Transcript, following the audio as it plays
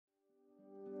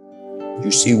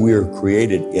You see, we are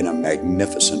created in a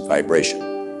magnificent vibration,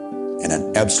 in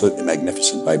an absolutely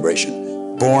magnificent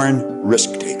vibration. Born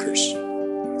risk takers,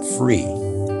 free.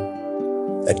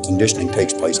 That conditioning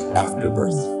takes place after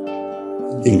birth.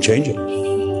 You can change it.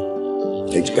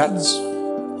 It takes guts.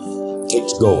 It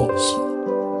takes goals.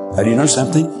 How do you know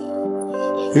something?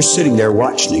 You're sitting there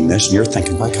watching this and you're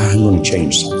thinking, like, I'm going to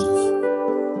change something.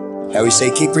 I always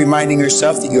say, keep reminding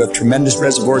yourself that you have tremendous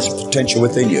reservoirs of potential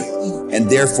within you. And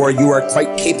therefore, you are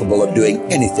quite capable of doing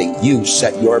anything you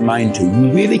set your mind to.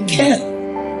 You really can.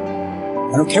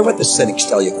 I don't care what the cynics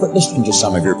tell you. Quit listening to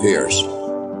some of your peers.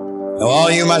 Now,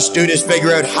 all you must do is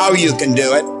figure out how you can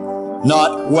do it,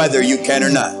 not whether you can or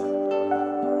not.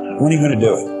 When are you going to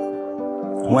do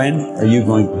it? When are you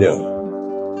going to do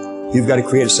it? You've got to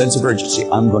create a sense of urgency.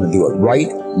 I'm going to do it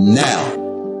right now.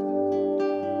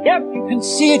 Yep, you can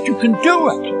see it, you can do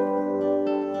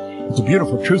it. The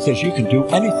beautiful truth is you can do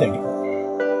anything.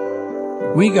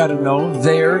 We got to know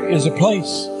there is a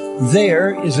place.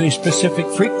 There is a specific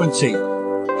frequency.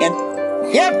 And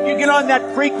if you get on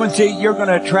that frequency, you're going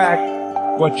to attract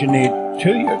what you need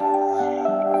to you.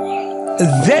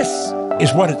 This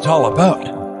is what it's all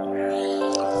about.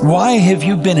 Why have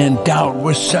you been endowed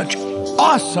with such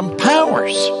awesome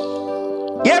powers?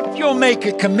 If you'll make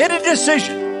a committed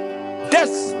decision,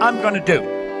 this I'm going to do.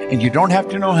 And you don't have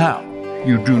to know how.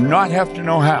 You do not have to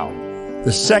know how.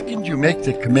 The second you make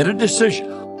the committed decision,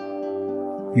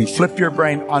 you flip your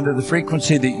brain onto the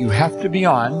frequency that you have to be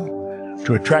on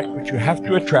to attract what you have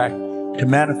to attract to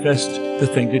manifest the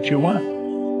thing that you want.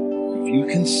 If you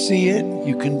can see it,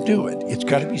 you can do it. It's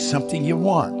got to be something you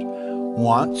want.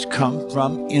 Wants come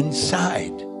from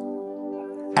inside.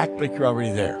 Act like you're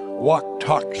already there. Walk,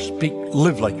 talk, speak,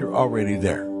 live like you're already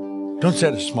there. Don't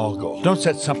set a small goal. Don't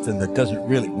set something that doesn't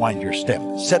really wind your step.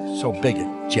 Set it so big it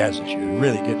jazzes you, it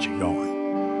really gets you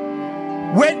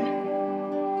going.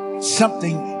 When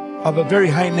something of a very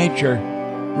high nature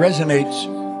resonates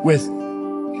with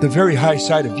the very high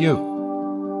side of you,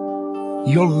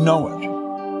 you'll know it.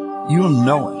 You'll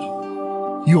know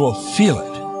it. You will feel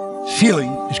it.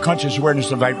 Feeling is conscious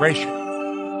awareness of vibration.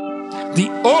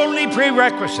 The only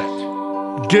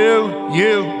prerequisite, do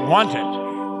you want it?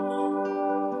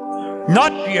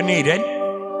 Not do you need it,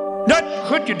 not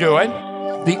could you do it.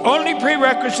 The only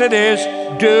prerequisite is,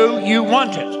 do you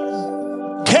want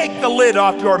it? Take the lid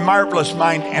off your marvelous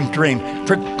mind and dream.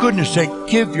 For goodness sake,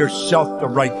 give yourself the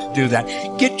right to do that.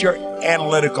 Get your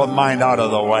analytical mind out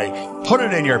of the way. Put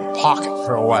it in your pocket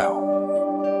for a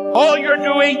while. All you're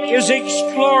doing is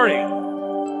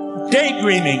exploring,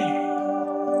 daydreaming.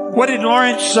 What did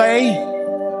Lawrence say?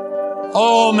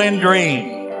 All men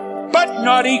dream, but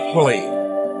not equally.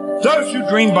 Those who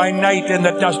dream by night in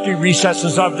the dusty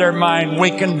recesses of their mind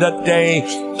waken the day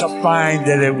to find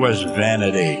that it was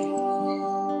vanity.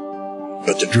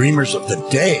 But the dreamers of the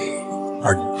day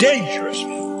are dangerous,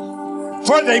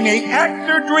 for they may act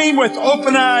their dream with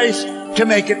open eyes to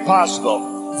make it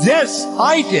possible. This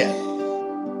I did.